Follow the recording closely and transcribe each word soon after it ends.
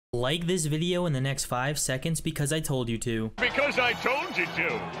Like this video in the next 5 seconds because I told you to. Because I told you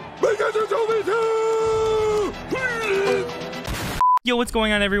to. Because you told me to! Yo, what's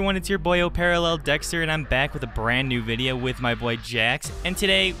going on, everyone? It's your boy Parallel Dexter, and I'm back with a brand new video with my boy Jax. And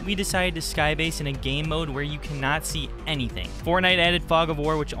today, we decided to skybase in a game mode where you cannot see anything. Fortnite added Fog of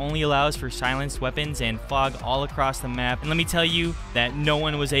War, which only allows for silenced weapons and fog all across the map. And let me tell you that no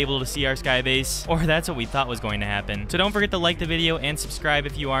one was able to see our skybase, or that's what we thought was going to happen. So don't forget to like the video and subscribe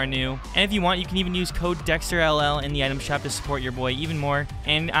if you are new. And if you want, you can even use code DexterLL in the item shop to support your boy even more.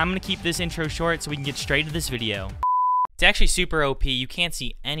 And I'm going to keep this intro short so we can get straight to this video. It's actually super OP. You can't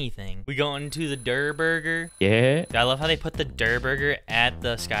see anything. We go into the Durr Burger. Yeah. I love how they put the Durr Burger at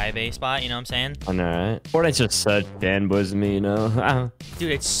the skybase spot. You know what I'm saying? I know, right? Fortnite's just such fanboys of me, you know?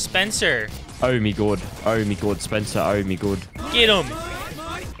 Dude, it's Spencer. Oh my god. Oh my god, Spencer. Oh my god. Get him.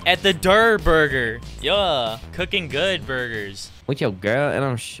 At the Durr Burger. Yeah. Cooking good burgers. Look, yo, girl, and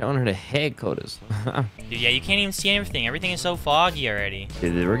I'm showing her the headquarters. Dude, yeah, you can't even see everything. Everything is so foggy already.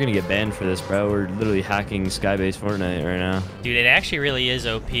 Dude, we're gonna get banned for this, bro. We're literally hacking Skybase Fortnite right now. Dude, it actually really is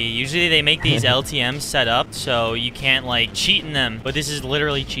OP. Usually they make these LTMs set up so you can't, like, cheat in them. But this is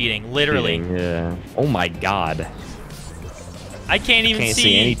literally cheating. Literally. Cheating, yeah. Oh my god. I can't even Can't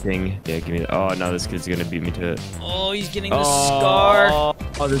see anything. Yeah, give me that. Oh, no, this kid's gonna beat me to it. Oh, he's getting the scar.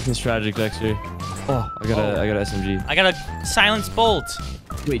 Oh, this is tragic, Dexter. Oh, I got a SMG. I got a silenced bolt.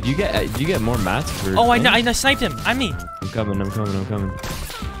 Wait, do you get more mats for? Oh, I sniped him. I'm me. I'm coming.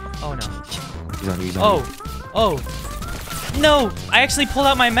 Oh no. He's on. Oh. No, I actually pulled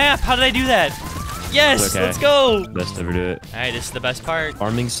out my map. How did I do that? Yes, Okay. let's go. Best ever do it. All right, this is the best part.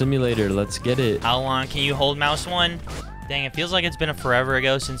 Farming simulator. Let's get it. How long can you hold mouse 1? Dang, it feels like it's been a forever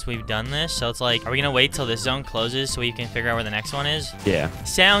ago since we've done this. So it's like, are we gonna wait till this zone closes so we can figure out where the next one is? Yeah.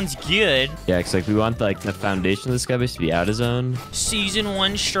 Sounds good. Yeah, it's like we want like the foundation of this skybase to be out of zone. Season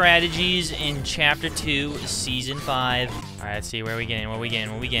 1 strategies in Chapter 2, Season 5. All right, let's see where we getting. What we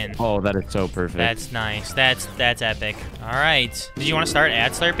getting? Oh, that is so perfect. That's nice. That's epic. All right. Did you want to start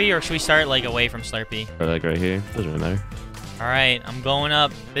at Slurpee, or should we start like away from Slurpee? Or like right here. Doesn't really matter. All right, I'm going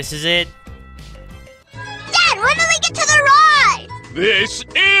up. This is it. Dad, when do we get to the ride? This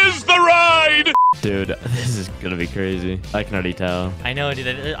is the ride! Dude, this is gonna be crazy. I can already tell. I know,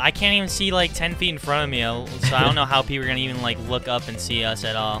 dude. I can't even see like 10 feet in front of me, so I don't know how people are gonna even like look up and see us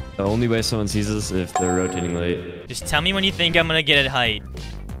at all. The only way someone sees us is if they're rotating late. Just tell me when you think I'm gonna get at height.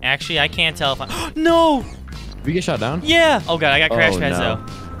 Actually, I can't tell if I. No! Did we get shot down? Yeah! Oh god, I got crash pads no.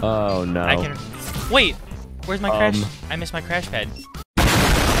 though. Oh no. I can. Wait! Where's my crash? I missed my crash pad.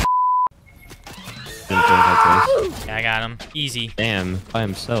 Yeah, I got him. Easy. Damn, by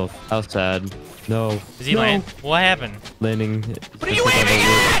himself. How sad. No. Is he land? What happened? Landing. What are you aiming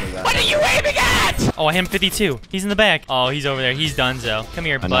at? What are you aiming at? Oh, I hit him 52. He's in the back. Oh, he's over there. He's donezo. Come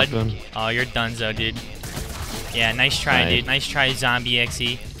here, bud. Oh, you're donezo, dude. Yeah, nice try, dude. Nice try, zombie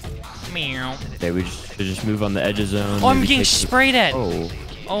XE. Meow. Okay, we should just move on the edge of zone. Oh, I'm getting sprayed at. Oh.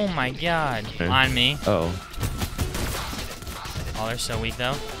 Oh my god. Okay. On me. Oh. Oh, they're so weak,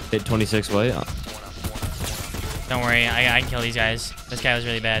 though. Hit 26 white. Don't worry, I can kill these guys. This guy was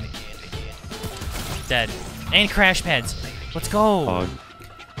really bad. Dead. And crash pads. Let's go. Fog.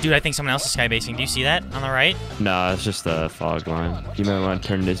 Dude, I think someone else is skybasing. Do you see that on the right? Nah, it's just the fog line. You might want to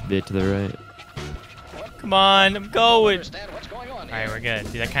turn this bit to the right. Come on, I'm going. Alright, we're good.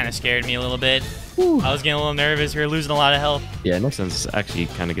 Dude, that kind of scared me a little bit. Whew. I was getting a little nervous. We were losing a lot of health. Yeah, next one's actually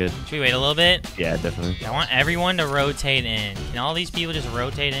kind of good. Should we wait a little bit? Yeah, definitely. I want everyone to rotate in. Can all these people just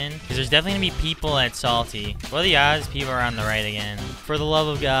rotate in? Because there's definitely going to be people at Salty. What are the odds people are on the right again? For the love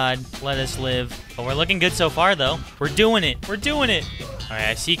of God, let us live. But we're looking good so far, though. We're doing it. We're doing it. All right,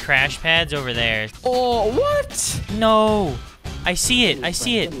 I see crash pads over there. Oh, what? No. I see it. I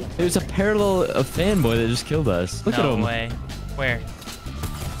see it. It was a parallel fanboy that just killed us. Look at him. No way. Where?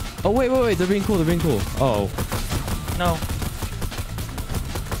 Oh, wait. They're being cool. Oh. No.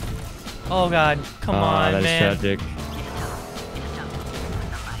 Oh, God. Come on, that man. is tragic.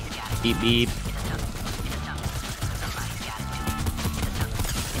 Beep, beep.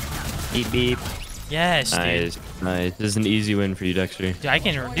 Beep, beep. Yes, Nice, dude. nice. This is an easy win for you, Dexter. Dude, I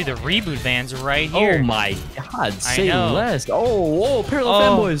can do the reboot bands right here. Oh my god, say know. less. Oh, whoa,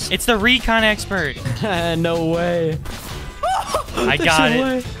 parallel fanboys. It's the recon expert. No way. I got it.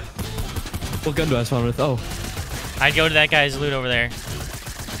 Way. What gun do I spawn with? Oh. I'd go to that guy's loot over there.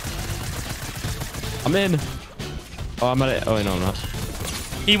 I'm in. Oh, I'm at it. Oh, no, I'm not.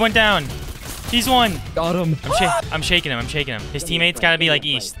 He went down. He's one. Got him. I'm shaking him. I'm shaking him. His teammates gotta be like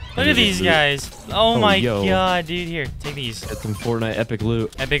east. Look at these guys. Oh my god, dude. Here, take these. Got some Fortnite epic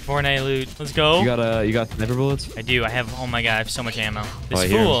loot. Epic Fortnite loot. Let's go. You got sniper bullets? I do. I have. Oh my god, I have so much ammo. This I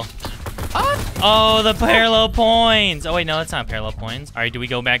hear fool. Oh, the parallel points. Oh wait, no, that's not parallel points. All right, do we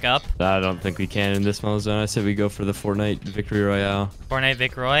go back up? I don't think we can in this small zone. I said we go for the Fortnite victory royale. Fortnite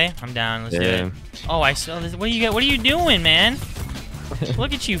Vic Roy. I'm down. Let's do Yeah. it. Oh, I saw this. What are you doing, man?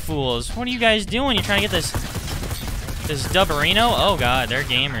 Look at you fools. What are you guys doing? You trying to get this Dubberino? Oh god, they're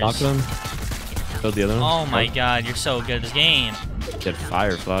gamers. Knock them. Killed the other one. Oh my god, you're so good at this game. Get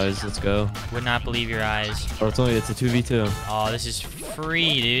fireflies. Let's go. Would not believe your eyes. Oh, it's a 2v2. Oh, this is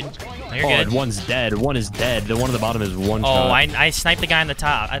free, dude. Oh, you're Oh, good. and one's dead. One is dead. The one on the bottom is one Oh, shot. I sniped the guy on the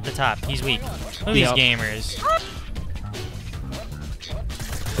top. At the top, he's weak. Look at these gamers.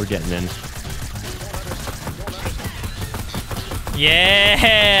 We're getting in.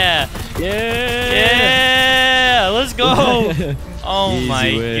 Yeah! Yeah! Yeah! Let's go! Oh Easy my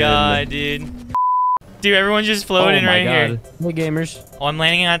win. god, dude. Dude, everyone's just floating right here. Hey gamers. Oh, I'm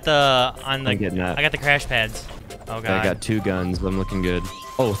landing at I'm getting that. I got the crash pads. Oh god. I got 2 guns. I'm looking good.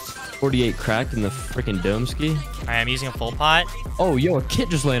 Oh, 48 cracked in the freaking dome ski. Alright, I'm using a full pot. Oh, yo, a kit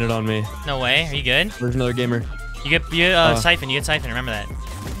just landed on me. No way. Are you good? Where's another gamer? You get siphon. You get siphon. Remember that.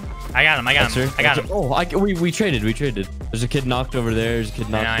 I got him. I got him. Sir? I got him. Oh, we traded. There's a kid knocked over there. There's a kid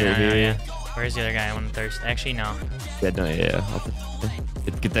knocked over here. Yeah. Where's the other guy? I want to thirst. Actually, no. Yeah.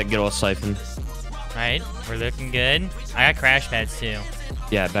 Get all siphoned. Alright, we're looking good. I got crash pads too.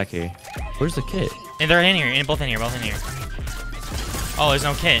 Yeah, back here. Where's the kit? And they're in here. Both in here. Oh, there's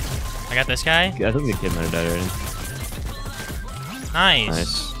no kit. I got this guy. I think the kid might have died already.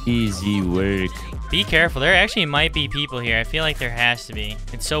 Nice. Easy work. Be careful. There actually might be people here. I feel like there has to be.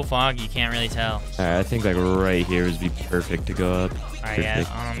 It's so foggy, you can't really tell. Alright, I think like right here would be perfect to go up. Alright,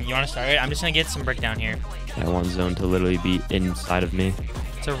 yeah. You want to start it? I'm just gonna get some brick down here. I want zone to literally be inside of me.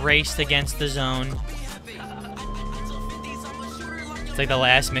 It's a race against the zone. It's like the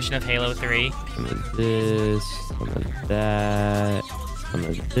last mission of Halo 3. Some of this, some of that, some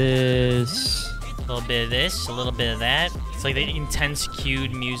of this. A little bit of this, a little bit of that. It's like the intense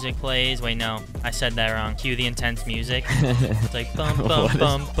cued music plays. Wait, no, I said that wrong. Cue the intense music. It's like bum bum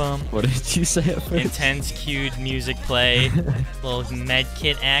bum bum. What did you say at first? Intense cued music play. Little med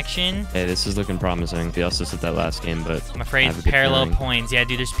kit action. Hey, this is looking promising. We also said that last game, but I'm afraid I have a good parallel feeling. points. Yeah,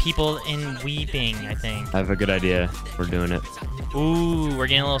 dude, there's people in Weeping, I think. I have a good idea. We're doing it. Ooh, we're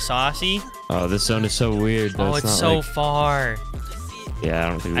getting a little saucy. Oh, this zone is so weird. Though. Oh, it's not so like... far. Yeah, I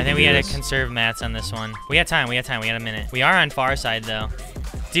don't think we I think can we do gotta this. conserve mats on this one. We got time. We got a minute. We are on far side though.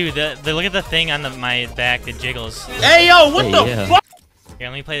 Dude, the look at the thing on my back that jiggles. Hey, yo, what the fuck? Here,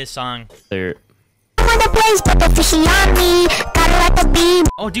 let me play this song. There.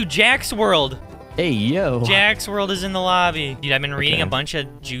 Oh, dude, Jack's World. Hey, yo. Jack's World is in the lobby. Dude, I've been reading Okay. a bunch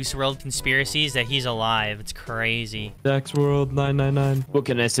of Juice World conspiracies that he's alive. It's crazy. Jack's World 999. What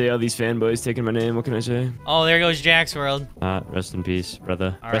can I say? All these fanboys taking my name. What can I say? Oh, there goes Jack's World. Rest in peace,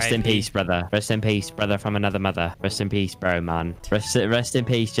 brother. All Rest in right, peace, brother. Rest in peace, brother from another mother. Rest in peace, bro, man. Rest in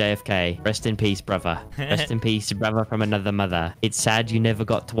peace, JFK. Rest in peace, brother. Rest in peace, brother from another mother. It's sad you never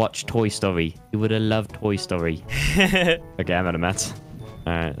got to watch Toy Story. You would have loved Toy Story. Okay, I'm out of mats.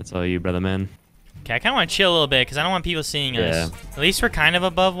 All right, that's all you, brother, man. Okay, I kind of want to chill a little bit because I don't want people seeing us. At least we're kind of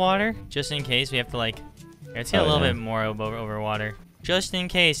above water, just in case we have to like. Let's get a little bit more over water, just in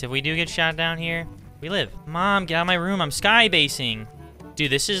case if we do get shot down here, we live. Mom, get out of my room. I'm skybasing. Dude,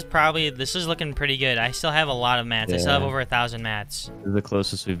 this is looking pretty good. I still have a lot of mats. I still have over 1,000 mats. This is the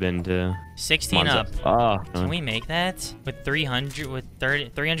closest we've been to. 16 up. Oh. Can we make that? With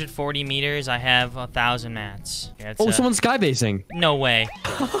 340 meters, I have 1,000 mats. Yeah, Oh, someone's skybasing. No way.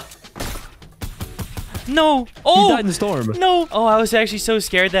 No! He Oh! died in the storm. No! Oh, I was actually so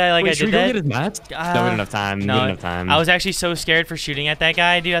scared that Wait, I should did we go that. get his mats? No, we don't have time. No, we don't have time. I was actually so scared for shooting at that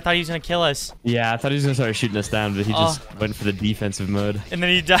guy, dude. I thought he was gonna kill us. Yeah, I thought he was gonna start shooting us down, but he just went for the defensive mode. And then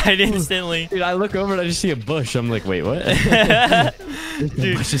he died instantly. Dude, I look over and I just see a bush. I'm like, wait, what?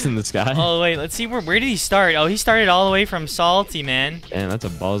 Dude. Bush is in the sky. Oh, wait. Let's see. Where did he start? Oh, he started all the way from Salty, man. Damn, that's a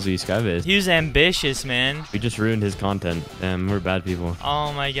ballsy skybase. He was ambitious, man. We just ruined his content. Damn, we're bad people.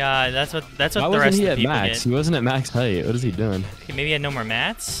 Oh, my God. That's what Why the wasn't rest he of the at people max? get. He wasn't at max height. What is he doing? Okay, maybe he had no more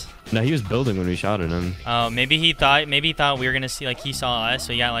mats? No, he was building when we shot at him. Oh, maybe he thought we were gonna see, like, he saw us,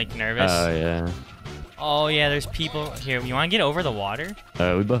 so he got, like, nervous. Oh, yeah. Oh, yeah, there's people here. You want to get over the water?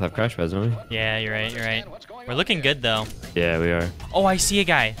 We both have crash pads, don't we? Yeah, you're right. We're looking good, though. Yeah, we are. Oh, I see a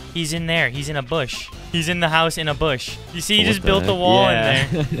guy. He's in there. He's in a bush. He's in the house in a bush. You see, he What just the built the heck? wall Yeah.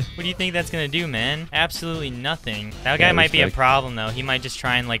 in there. What do you think that's gonna do, man? Absolutely nothing. That Yeah, guy might be a respect. problem, though. He might just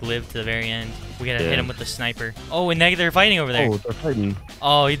try and like live to the very end. We gotta hit Yeah. him with the sniper. Oh, and they're fighting over there. Oh, they're fighting.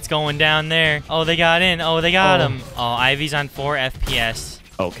 Oh, it's going down there. Oh, they got in. Oh, they got Oh. him. Oh, Ivy's on 4 FPS.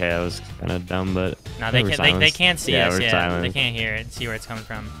 Okay, that was kind of dumb, but No, they we're can't. They silenced. can't see Yeah, us. we're Yeah, silenced. they can't hear it. See where it's coming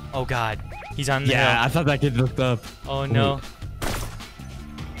from. Oh God, he's on the Yeah, hill. I thought that kid looked up. Oh no.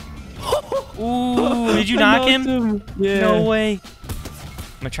 Ooh, did you knock him? Yeah. No way.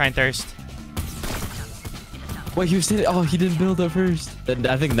 I'm gonna try and thirst. Wait, he was sitting. Oh, he didn't build up first. Then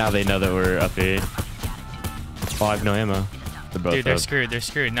I think now they know that we're up here. Oh, I have no ammo. They're both Dude, they're up. screwed. They're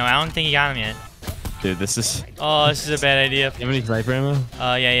screwed. No, I don't think he got him yet. Dude, this is. Oh, this is a bad idea. You have any sniper ammo?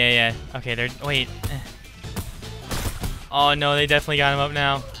 Yeah. Okay, they're. Wait. Oh no, they definitely got him up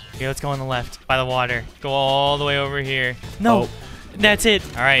now. Okay, let's go on the left by the water. Go all the way over here. No, Oh. that's it.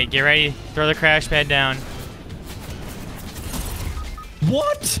 All right, get ready. Throw the crash pad down.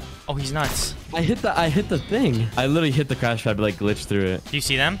 What? Oh, he's nuts. I hit the thing. I literally hit the crash pad, but like glitched through it. Do you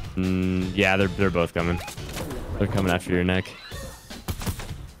see them? Yeah, they're both coming. They're coming after your neck.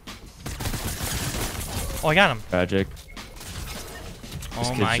 Oh, I got him. Tragic. This Oh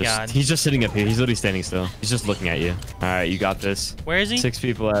kid's my just- God. He's just sitting up here. He's literally standing still. He's just looking at you. All right, you got this. Where is he? 6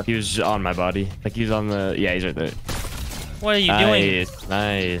 people left. He was on my body. Like he was on the. Yeah, he's right there. What are you doing? Nice,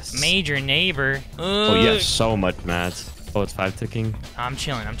 nice. Major neighbor. Oh, you have Ugh. so much mats. Oh, it's 5 ticking. I'm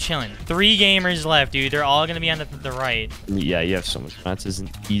chilling. 3 gamers left, dude. They're all gonna be on the right. Yeah, you have so much mats. It's an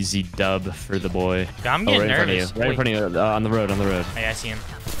easy dub for the boy. I'm Oh, getting right in front of you. nervous. Right in front of you. On the road. On the road. Oh, yeah, I see him.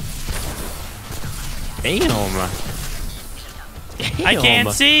 Damn. I can't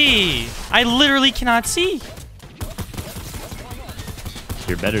see. I literally cannot see.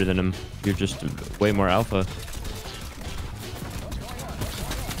 You're better than him. You're just way more alpha.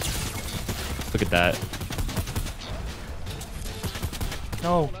 Look at that.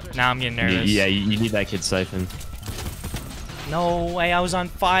 No. Now I'm getting nervous. Yeah, you need that kid siphon. No way. I was on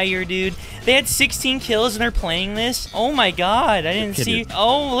fire, dude. They had 16 kills and they're playing this. Oh my God. I didn't Look at see. it.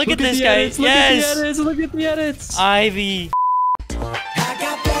 Oh, look at this the guy. edits, Yes. Look at the edits. Ivy.